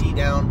AST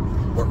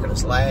down, work on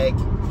his lag.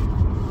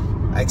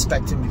 I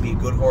expect him to be a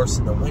good horse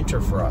in the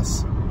winter for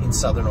us in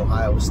Southern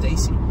Ohio with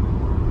Stacy.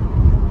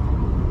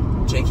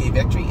 JK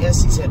Victory,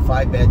 yes, he's had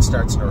 5 bad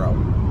starts in a row.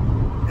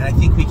 And I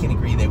think we can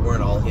agree they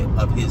weren't all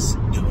of his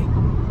doing.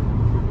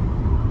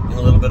 In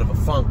a little bit of a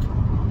funk.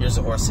 Here's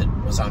a horse that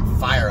was on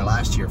fire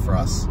last year for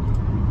us.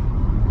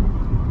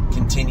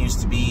 Continues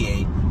to be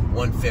a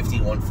 150,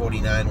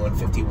 149,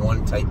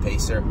 151 type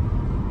pacer.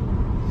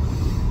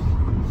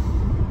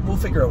 We'll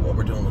figure out what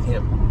we're doing with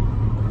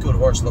him. Good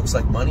horse, looks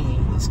like money.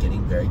 He's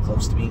getting very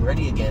close to being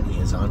ready again. He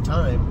is on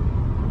time.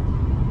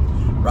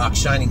 Rock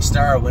Shining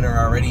Star, a winner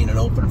already in an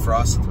open for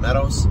us at the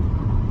Meadows.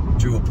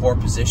 Drew a poor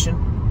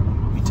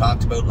position. We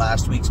talked about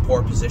last week's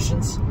poor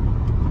positions.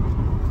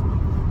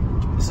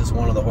 This is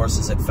one of the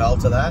horses that fell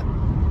to that.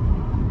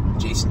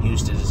 Jason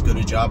Hughes did as good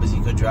a job as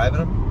he could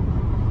driving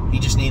him. He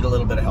just needed a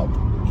little bit of help.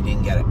 He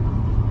didn't get it.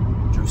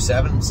 Drew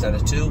 7 instead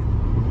of 2.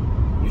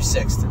 You're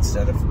 6th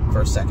instead of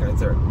 1st, 2nd, or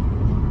 3rd.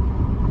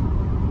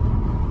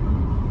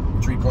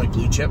 3-Point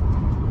Blue Chip.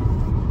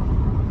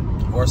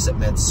 Horse that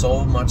meant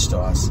so much to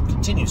us.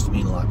 Continues to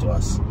mean a lot to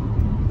us.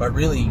 But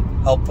really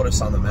helped put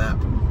us on the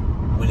map.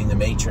 Winning the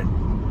Matron.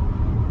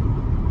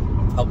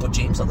 Helped put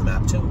James on the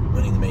map too.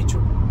 Winning the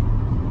Matron.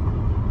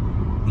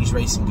 He's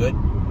racing good.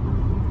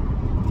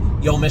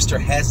 Yo Mister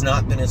has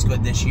not been as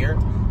good this year.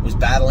 Was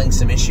battling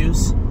some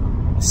issues.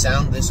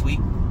 Sound this week,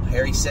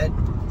 Harry said.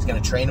 He's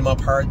going to train him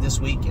up hard this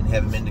week and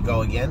have him in to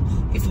go again.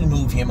 If we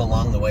move him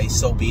along the way,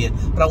 so be it.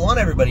 But I want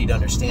everybody to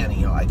understand,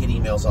 you know, I get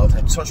emails all the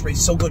time. Such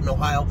race so good in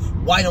Ohio.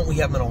 Why don't we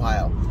have him in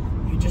Ohio?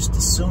 You're just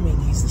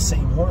assuming he's the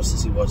same horse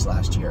as he was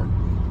last year.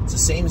 It's the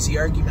same as the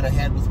argument I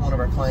had with one of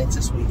our clients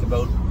this week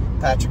about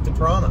Patrick the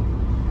Piranha.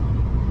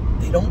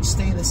 They don't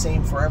stay the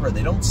same forever.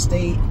 They don't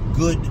stay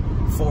good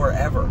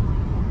forever.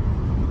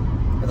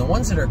 And the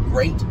ones that are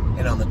great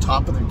and on the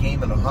top of their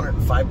game at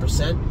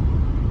 105%,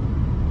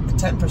 the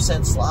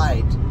 10%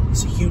 slide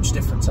is a huge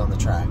difference on the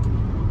track.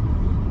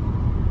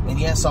 And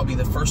yes, I'll be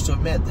the first to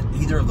admit that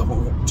either of the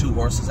 2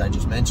 horses I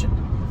just mentioned,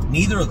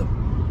 neither of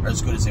them are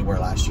as good as they were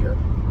last year.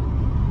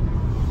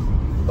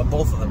 But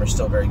both of them are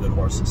still very good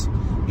horses.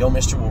 Yo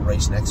Mister will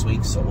race next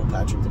week, so will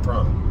Patrick the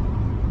Piranha.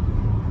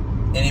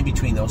 And in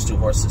between those 2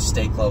 horses,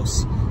 stay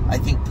close. I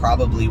think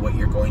probably what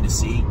you're going to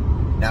see,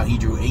 now he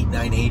drew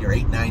 898 or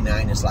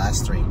 899 his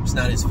last 3. It's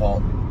not his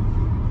fault.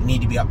 You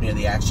need to be up near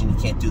the action. You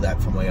can't do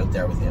that from way out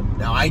there with him.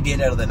 Now, I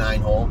did out of the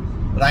 9 hole,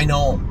 but I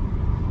know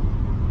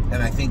him.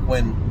 And I think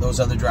when those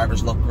other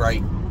drivers look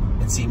right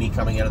and see me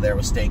coming out of there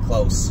with stay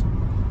close,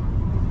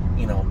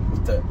 you know,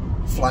 with the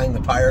flying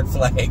the pirate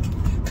flag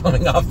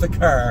coming off the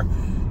car,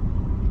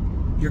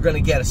 you're going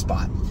to get a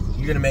spot.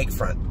 You're going to make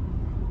front.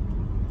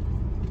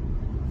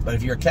 But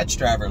if you're a catch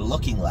driver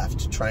looking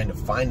left, trying to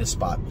find a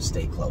spot with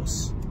stay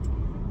close,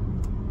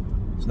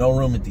 there's no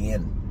room at the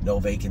inn, no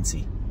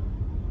vacancy.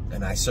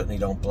 And I certainly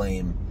don't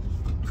blame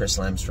Chris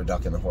Lems for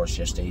ducking the horse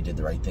yesterday. He did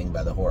the right thing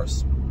by the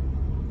horse.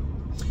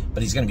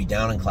 But he's going to be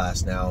down in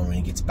class now, and when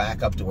he gets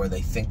back up to where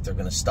they think they're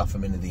going to stuff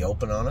him into the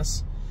open on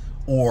us,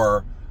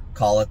 or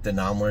call it the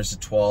nomblers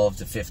of 12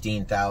 to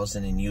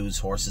 15,000 and use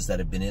horses that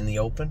have been in the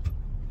open,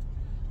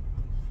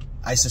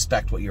 I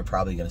suspect what you're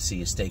probably going to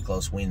see is stay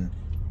close, win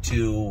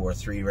 2 or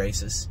 3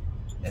 races,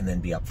 and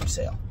then be up for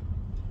sale.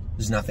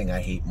 There's nothing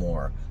I hate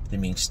more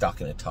than being stuck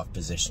in a tough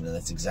position, and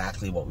that's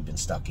exactly what we've been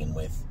stuck in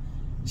with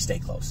stay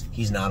close.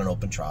 He's not an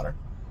open trotter,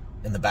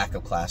 and the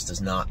backup class does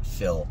not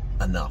fill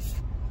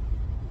enough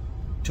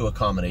to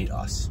accommodate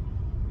us.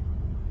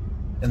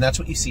 And that's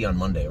what you see on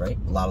Monday, right?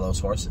 A lot of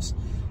those horses.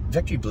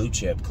 Victory Blue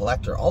Chip,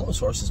 Collector, all those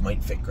horses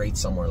might fit great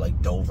somewhere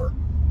like Dover,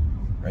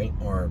 right?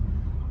 Or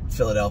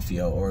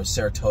Philadelphia, or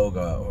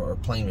Saratoga, or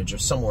Plainridge, or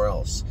somewhere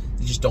else.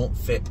 They just don't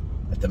fit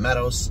at the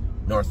Meadows,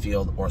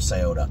 Northfield, or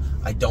Scioto.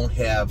 I don't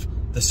have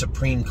the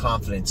supreme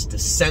confidence to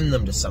send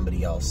them to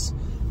somebody else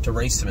to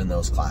race them in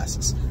those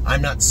classes.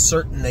 I'm not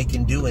certain they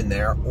can do in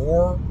there,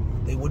 or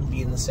they wouldn't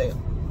be in the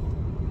sale.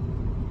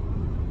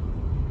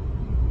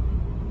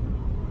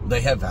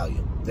 They have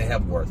value. They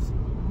have worth.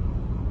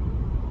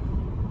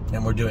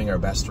 And we're doing our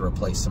best to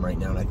replace them right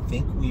now, and I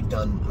think we've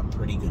done a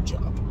pretty good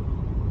job.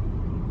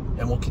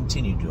 And we'll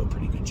continue to do a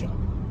pretty good job.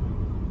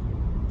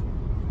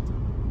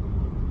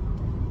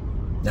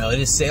 Now, it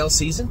is sale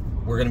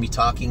season. We're going to be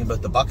talking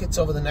about the buckets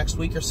over the next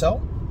week or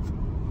so.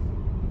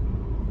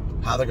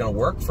 How they're going to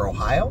work for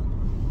Ohio.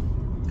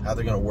 How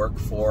they're going to work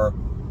for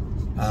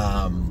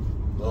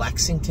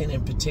Lexington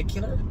in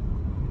particular.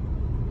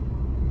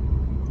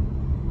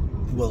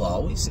 We'll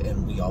always,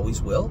 and we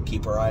always will,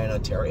 keep our eye on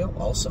Ontario.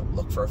 Also,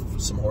 look for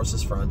some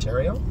horses for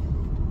Ontario.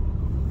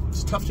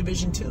 It's a tough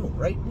division too,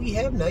 right? We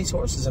have nice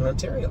horses in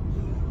Ontario.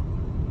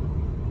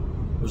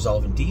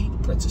 Resolve Indeed,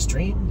 Princess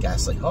Dream,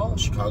 Gaslight Hall,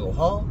 Chicago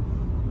Hall.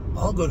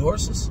 All good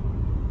horses.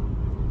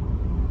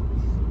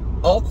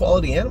 All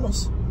quality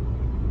animals.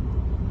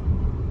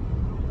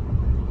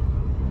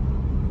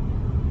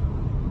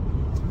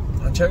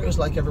 Ontario's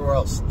like everywhere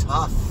else.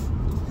 Tough.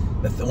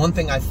 The one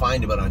thing I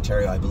find about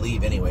Ontario, I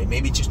believe anyway,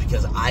 maybe just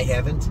because I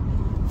haven't,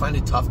 find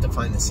it tough to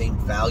find the same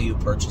value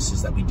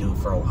purchases that we do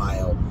for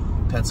Ohio,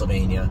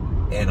 Pennsylvania,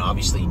 and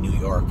obviously New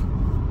York.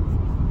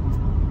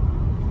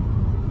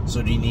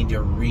 So do you need to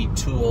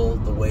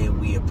retool the way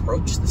we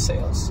approach the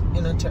sales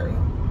in Ontario?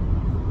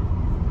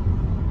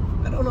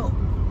 I don't know.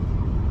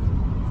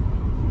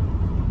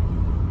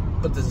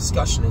 But the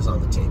discussion is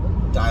on the table.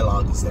 The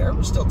dialogue is there.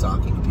 We're still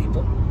talking to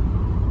people.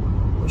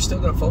 We're still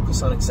going to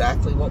focus on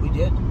exactly what we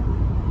did.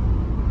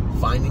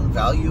 Finding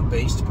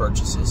value-based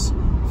purchases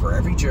for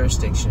every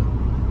jurisdiction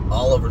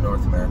all over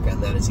North America,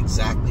 and that is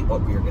exactly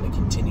what we are going to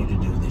continue to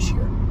do this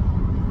year.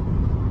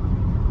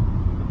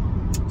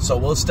 So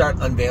we'll start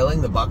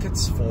unveiling the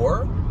buckets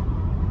for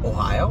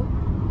Ohio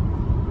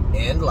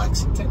and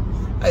Lexington.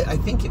 I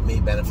think it may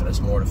benefit us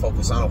more to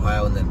focus on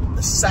Ohio, and then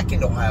the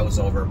second Ohio is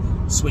over,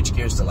 switch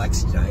gears to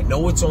Lexington. I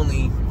know it's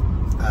only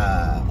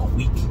a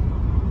week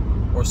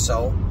or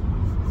so.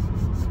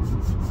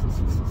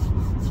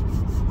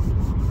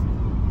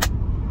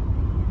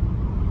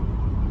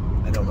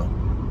 I don't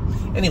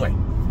know. Anyway,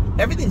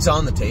 everything's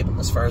on the table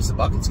as far as the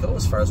buckets go,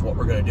 as far as what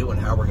we're going to do and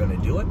how we're going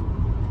to do it.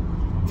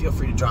 Feel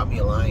free to drop me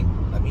a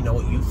line. Let me know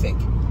what you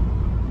think.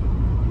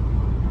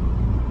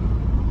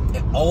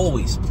 And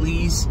always,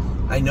 please,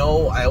 I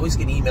know I always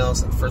get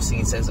emails and the first thing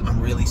it says,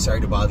 I'm really sorry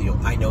to bother you.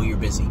 I know you're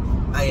busy.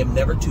 I am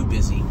never too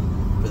busy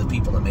for the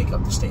people that make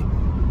up the statement,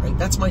 right?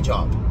 That's my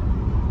job.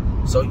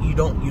 So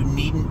you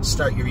needn't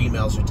start your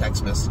emails or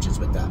text messages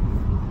with that.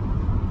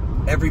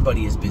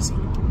 Everybody is busy.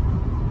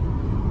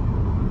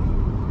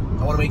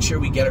 I want to make sure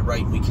we get it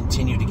right, and we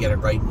continue to get it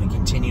right, and we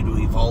continue to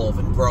evolve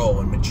and grow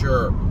and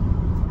mature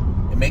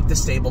and make the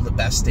stable the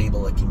best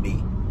stable it can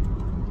be.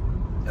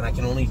 And I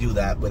can only do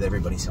that with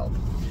everybody's help.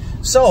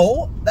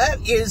 So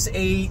that is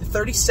a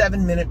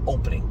 37-minute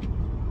opening.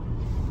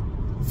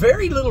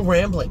 Very little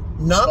rambling.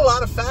 Not a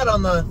lot of fat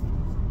on the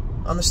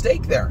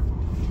steak there.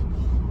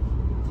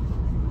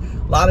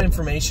 A lot of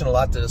information, a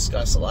lot to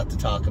discuss, a lot to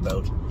talk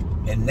about.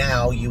 And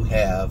now you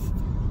have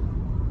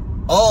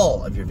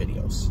all of your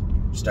videos,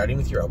 starting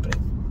with your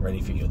opening,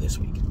 ready for you this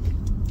week.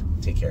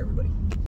 Take care, everybody.